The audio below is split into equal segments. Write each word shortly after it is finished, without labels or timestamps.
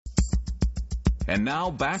And now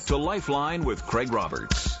back to Lifeline with Craig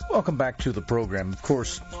Roberts. Welcome back to the program. Of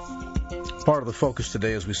course, part of the focus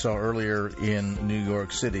today, as we saw earlier in New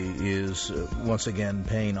York City, is once again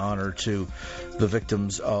paying honor to the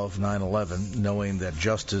victims of 9/11, knowing that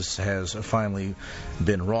justice has finally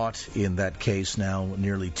been wrought in that case, now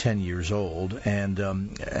nearly 10 years old, and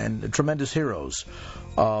tremendous heroes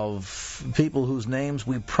of people whose names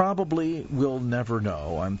we probably will never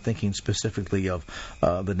know. I'm thinking specifically of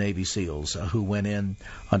the Navy SEALs who went in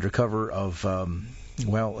under cover of,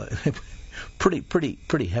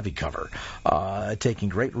 pretty heavy cover, taking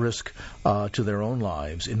great risk to their own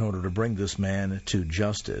lives in order to bring this man to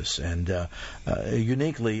justice. And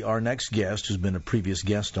uniquely, our next guest, who's been a previous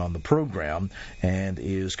guest on the program and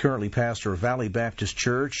is currently pastor of Valley Baptist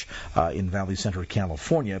Church in Valley Center,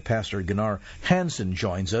 California, Pastor Gunnar Hansen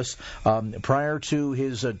joins us. Prior to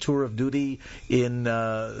his tour of duty in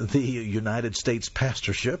the United States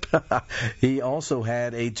pastorship, he also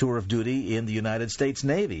had a tour of duty in the United States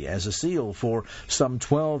Navy as a SEAL for some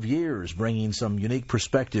 12 years, bringing some unique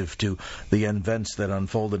perspective to the events that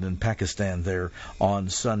unfolded in Pakistan there on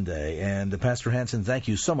Sunday. And Pastor Hansen, thank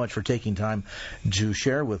you so much for taking time to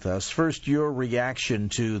share with us. First, your reaction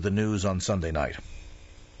to the news on Sunday night.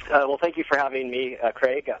 Well, thank you for having me,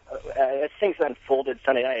 Craig. As things unfolded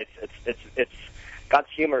Sunday night, it's God's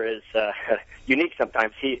humor is unique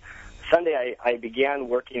sometimes. Sunday, I began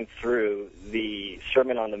working through the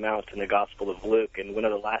Sermon on the Mount in the Gospel of Luke, and one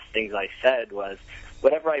of the last things I said was,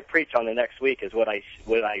 whatever I preach on the next week is what I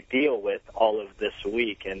deal with all of this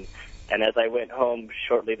week. And as I went home,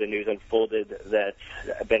 shortly the news unfolded that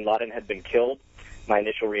bin Laden had been killed. My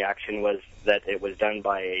initial reaction was that it was done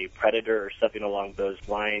by a predator or something along those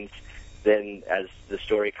lines. Then, as the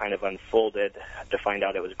story kind of unfolded, to find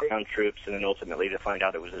out it was ground troops, and then ultimately to find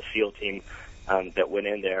out it was a SEAL team that went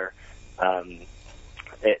in there.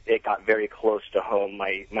 It got very close to home.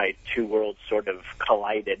 My two worlds sort of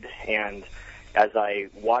collided, and as I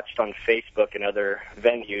watched on Facebook and other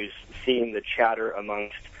venues, seeing the chatter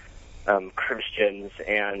amongst Christians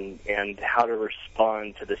and how to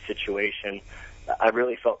respond to the situation, I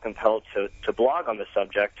really felt compelled to blog on the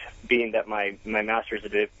subject, being that my Master's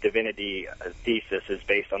of Divinity thesis is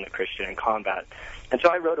based on the Christian in combat. And so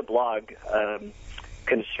I wrote a blog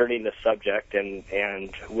concerning the subject,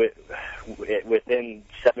 and within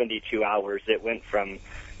 72 hours, it went from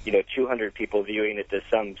 200 people viewing it to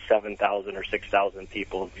some 7,000 or 6,000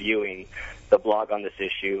 people viewing the blog on this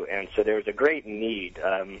issue. And so there's a great need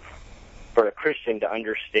for a Christian to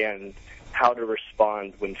understand how to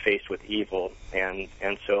respond when faced with evil. And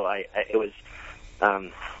so it was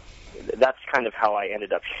that's kind of how I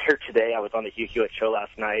ended up here today. I was on the Hugh Hewitt show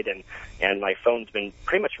last night, and my phone's been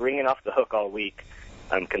pretty much ringing off the hook all week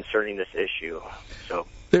concerning this issue. So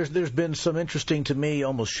there's been some interesting, to me,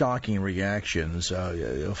 almost shocking reactions.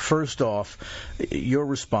 First off, your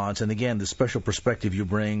response, and again, the special perspective you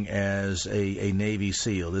bring as a Navy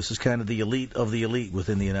SEAL. This is kind of the elite of the elite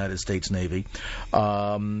within the United States Navy.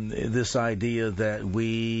 This idea that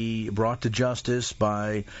we brought to justice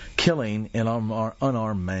by killing an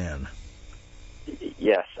unarmed man.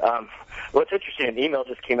 Yes. Well, it's interesting. An email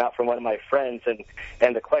just came out from one of my friends,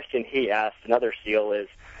 and the question he asked, another SEAL, is,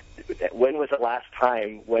 when was the last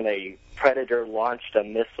time when a predator launched a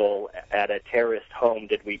missile at a terrorist home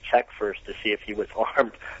did we check first to see if he was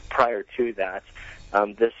armed prior to that?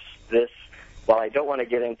 This, while I don't want to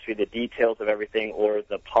get into the details of everything or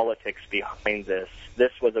the politics behind this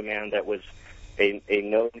was a man that was a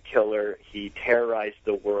known killer. He terrorized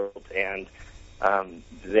the world, and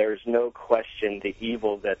there's no question the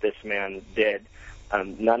evil that this man did.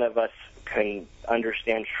 None of us can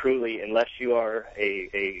understand truly, unless you are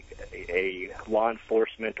a law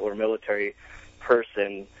enforcement or military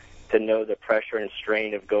person, to know the pressure and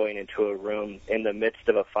strain of going into a room in the midst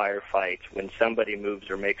of a firefight when somebody moves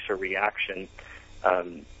or makes a reaction.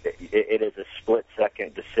 It is a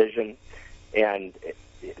split-second decision, and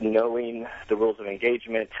knowing the rules of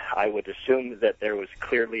engagement, I would assume that there was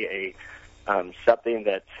clearly a something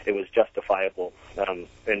that it was justifiable,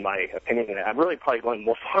 in my opinion. And I'm really probably going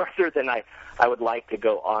more farther than I would like to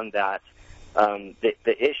go on that.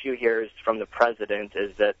 The issue here is from the president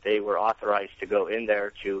is that they were authorized to go in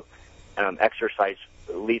there to exercise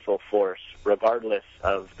lethal force, regardless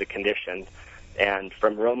of the condition. And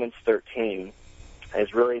from Romans 13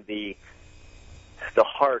 is really the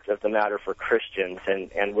heart of the matter for Christians.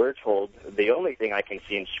 And we're told the only thing I can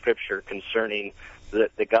see in Scripture concerning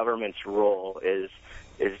the government's role is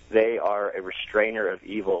they are a restrainer of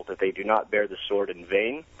evil, that they do not bear the sword in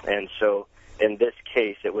vain. And so in this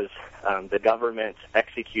case, it was the government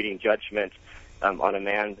executing judgment on a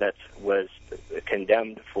man that was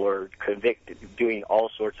condemned for doing all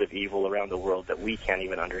sorts of evil around the world that we can't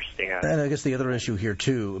even understand. And I guess the other issue here,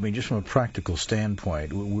 too, I mean, just from a practical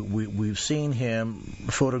standpoint, we've seen him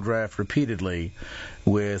photographed repeatedly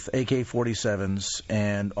with AK-47s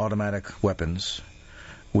and automatic weapons.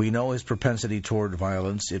 We know his propensity toward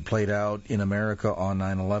violence. It played out in America on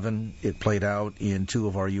 9/11. It played out in 2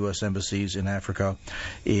 of our U.S. embassies in Africa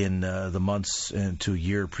in the months to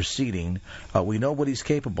year preceding. We know what he's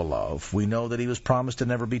capable of. We know that he was promised to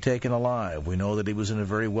never be taken alive. We know that he was in a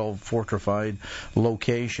very well-fortified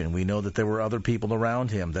location. We know that there were other people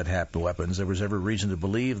around him that had weapons. There was every reason to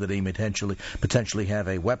believe that he potentially have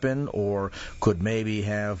a weapon or could maybe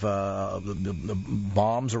have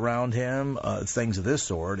bombs around him, things of this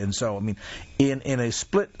sort. And so, I mean, in a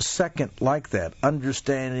split second like that,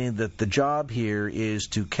 understanding that the job here is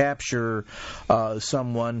to capture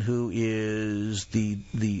someone who is the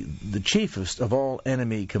chiefest of all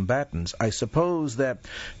enemy combatants, I suppose that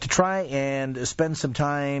to try and spend some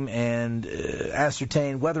time and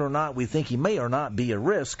ascertain whether or not we think he may or not be a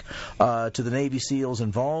risk to the Navy SEALs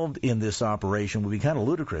involved in this operation would be kind of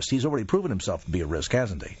ludicrous. He's already proven himself to be a risk,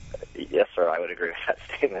 hasn't he? Yes, sir, I would agree with that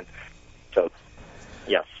statement. So,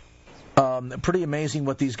 yes. Pretty amazing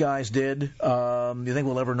what these guys did. Do you think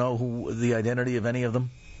we'll ever know the identity of any of them?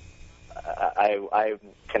 I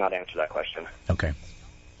cannot answer that question. Okay.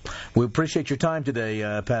 We appreciate your time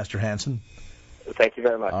today, Pastor Hansen. Thank you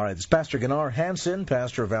very much. All right, this is Pastor Gunnar Hansen,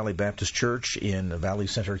 pastor of Valley Baptist Church in Valley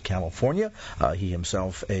Center, California. He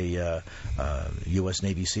himself, a U.S.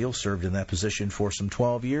 Navy SEAL, served in that position for some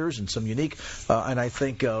 12 years, and some unique and I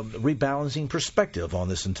think rebalancing perspective on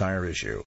this entire issue.